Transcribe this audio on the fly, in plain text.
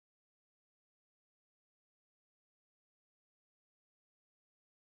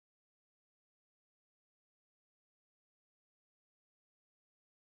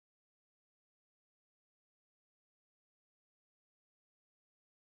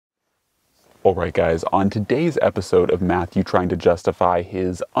Alright guys, on today's episode of Matthew trying to justify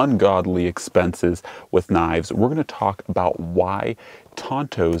his ungodly expenses with knives, we're going to talk about why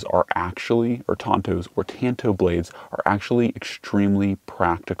Tantos are actually, or Tanto blades are actually extremely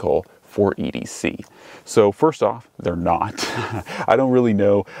practical for EDC. So first off, they're not. I don't really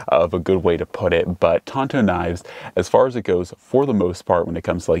know of a good way to put it, but Tanto knives, as far as it goes, for the most part, when it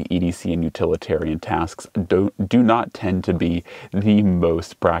comes to like EDC and utilitarian tasks, do not tend to be the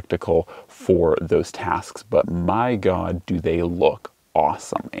most practical for those tasks. But my God, do they look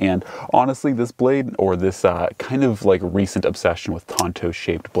awesome. And honestly, this blade, or this kind of like recent obsession with Tanto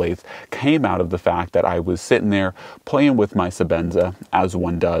shaped blades, came out of the fact that I was sitting there playing with my Sebenza, as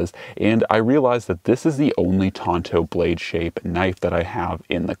one does, and I realized that this is the only Tanto blade shape knife that I have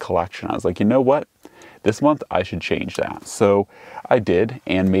in the collection. I was like, you know what? This month I should change that. So I did,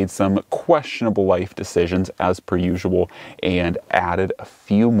 and made some questionable life decisions as per usual, and added a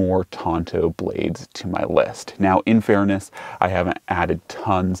few more Tanto blades to my list. Now, in fairness, I haven't added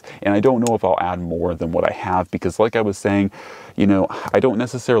tons, and I don't know if I'll add more than what I have, because like I was saying, you know, I don't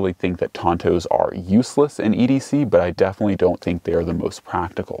necessarily think that Tantos are useless in EDC, but I definitely don't think they're the most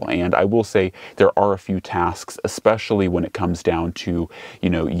practical. And I will say there are a few tasks, especially when it comes down to, you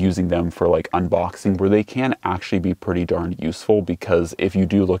know, using them for like unboxing, where they can actually be pretty darn useful, because if you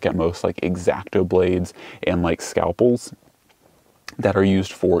do look at most like X-Acto blades and like scalpels that are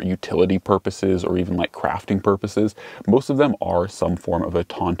used for utility purposes or even like crafting purposes, most of them are some form of a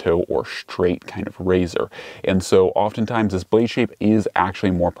Tanto or straight kind of razor. And so oftentimes this blade shape is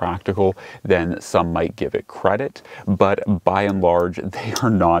actually more practical than some might give it credit, but by and large, they are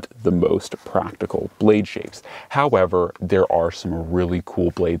not the most practical blade shapes. However, there are some really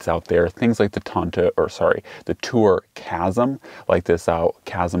cool blades out there, things like the Tour Chasm, like this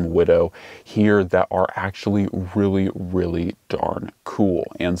Chasm Widow here, that are actually really darn cool.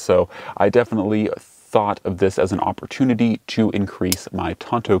 And so I definitely thought of this as an opportunity to increase my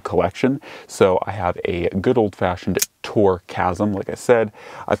Tanto collection. So I have a good old-fashioned Tour Chasm. Like I said,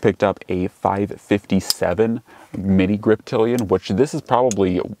 I picked up a 557 mini griptilian, which this is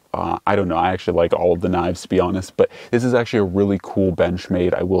probably, I don't know, I actually like all of the knives, to be honest, but this is actually a really cool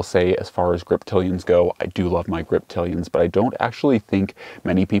Benchmade. I will say, as far as griptilians go, I do love my griptilians, but I don't actually think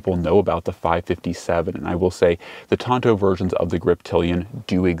many people know about the 557. And I will say the Tanto versions of the griptilian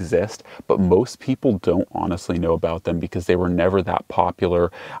do exist, but most people don't honestly know about them because they were never that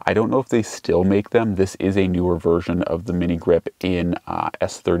popular. I don't know if they still make them. This is a newer version of the mini grip in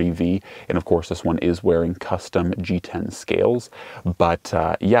S30V, and of course this one is wearing custom G10 scales, but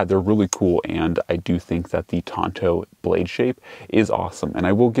yeah, they're really cool, and I do think that the Tanto blade shape is awesome. And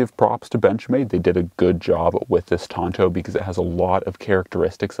I will give props to Benchmade. They did a good job with this Tanto because it has a lot of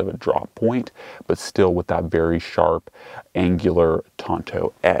characteristics of a drop point, but still with that very sharp angular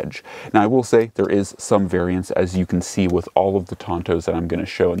Tanto edge. Now I will say there is some variance, as you can see with all of the Tantos that I'm going to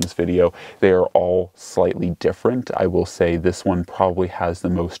show in this video. They are all slightly different. I will say this one probably has the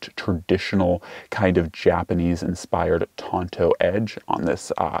most traditional kind of Japanese inspired Tanto edge on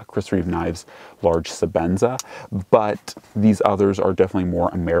this Chris Reeve Knives large Sebenza, but these others are definitely more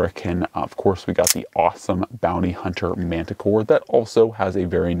American. Of course, we got the awesome Bounty Hunter Manticore that also has a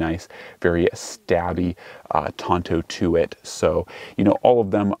very nice, very stabby Tanto to it. So, you know, all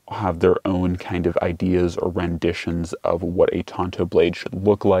of them have their own kind of ideas or renditions of what a Tanto blade should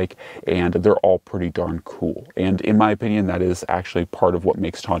look like, and they're all pretty darn cool. And in my opinion, that is actually part of what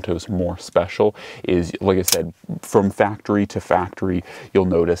makes Tantos more special, is, like I said, from factory to factory, you'll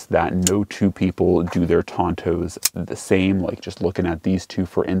notice that no two people do their Tantos the same. Like just looking at these two,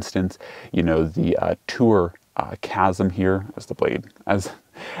 for instance, you know, the Tour Chasm here, as the blade, as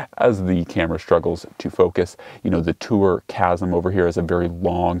the camera struggles to focus, you know, the Tour Chasm over here is a very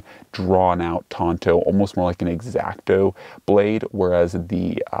long, drawn-out Tanto, almost more like an X-Acto blade, whereas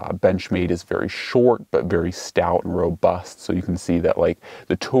the Benchmade is very short, but very stout and robust. So you can see that, like,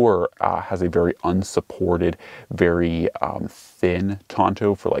 the Tour has a very unsupported, very thin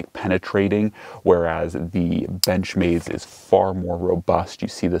Tanto for, like, penetrating, whereas the Benchmade's is far more robust. You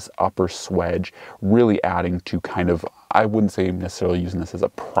see this upper swedge really adding to kind of, I wouldn't say necessarily using this as a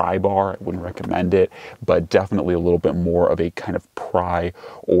pry bar, I wouldn't recommend it, but definitely a little bit more of a kind of pry,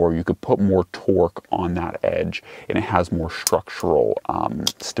 or you could put more torque on that edge, and it has more structural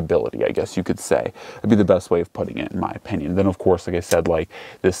stability, I guess you could say. That'd be the best way of putting it, in my opinion. Then, of course, like I said, like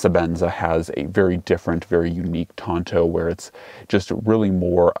this Sebenza has a very different, very unique Tanto, where it's just really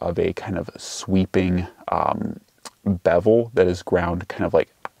more of a kind of sweeping bevel that is ground kind of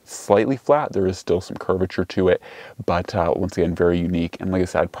like slightly flat. There is still some curvature to it, but once again, very unique. And like I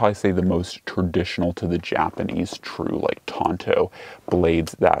said, I'd probably say the most traditional to the Japanese true like Tanto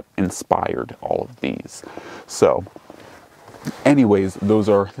blades that inspired all of these. So anyways,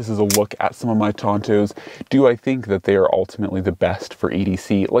 this is a look at some of my Tantos. Do I think that they are ultimately the best for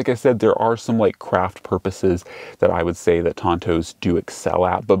EDC? Like I said, there are some like craft purposes that I would say that Tantos do excel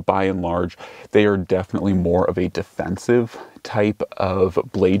at, but by and large, they are definitely more of a defensive type of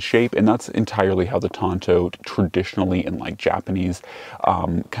blade shape, and that's entirely how the Tanto traditionally in like Japanese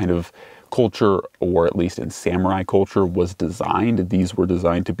kind of culture, or at least in samurai culture, was designed. These were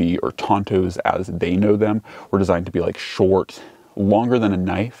designed to be, or Tantos as they know them, were designed to be like short, longer than a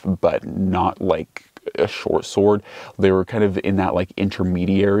knife, but not like a short sword. They were kind of in that like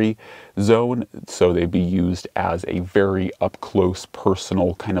intermediary zone, so they'd be used as a very up close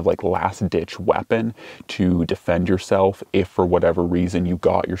personal kind of like last ditch weapon to defend yourself if for whatever reason you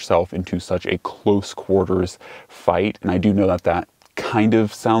got yourself into such a close quarters fight. And I do know that that kind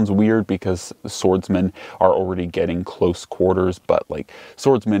of sounds weird because swordsmen are already getting close quarters, but like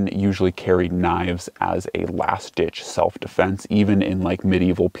swordsmen usually carry knives as a last ditch self-defense. Even in like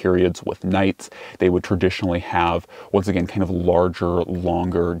medieval periods with knights, they would traditionally have, once again, kind of larger,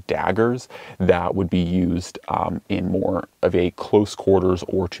 longer daggers that would be used in more of a close quarters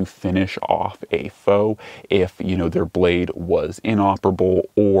or to finish off a foe if, you know, their blade was inoperable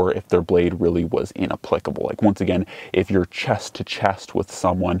or if their blade really was inapplicable. Like once again, if you're chest to chest with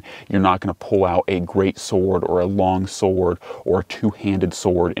someone, you're not going to pull out a great sword or a long sword or a two-handed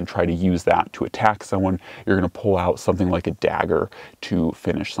sword and try to use that to attack someone. You're going to pull out something like a dagger to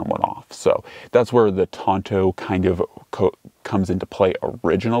finish someone off. So that's where the Tanto kind of comes into play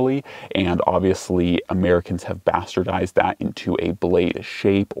originally, and obviously Americans have bastardized that into a blade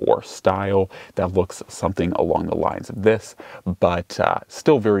shape or style that looks something along the lines of this, but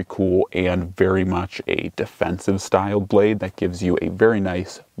still very cool and very much a defensive styled blade that gives you a very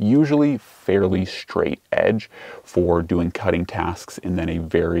nice, usually fairly straight edge for doing cutting tasks, and then a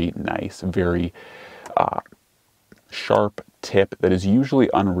very nice, very sharp tip that is usually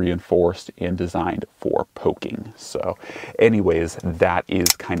unreinforced and designed for poking. So anyways, that is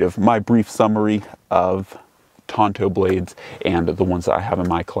kind of my brief summary of Tanto blades and the ones that I have in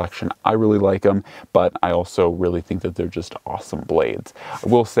my collection. I really like them, but I also really think that they're just awesome blades. I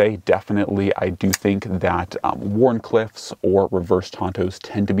will say, definitely, I do think that Wharncliffes or reverse Tantos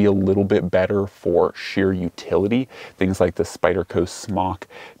tend to be a little bit better for sheer utility. Things like the Spyderco Smock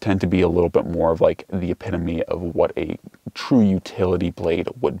tend to be a little bit more of like the epitome of what a true utility blade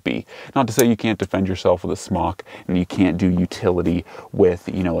would be. Not to say you can't defend yourself with a Smock and you can't do utility with,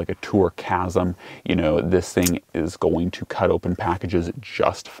 you know, like a Tour Chasm. You know, this thing is going to cut open packages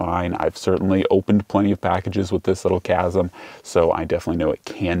just fine. I've certainly opened plenty of packages with this little Chasm, so I definitely know it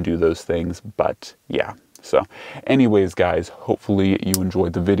can do those things. But yeah, so anyways guys, hopefully you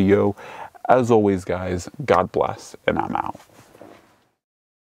enjoyed the video. As always guys, God bless, and I'm out.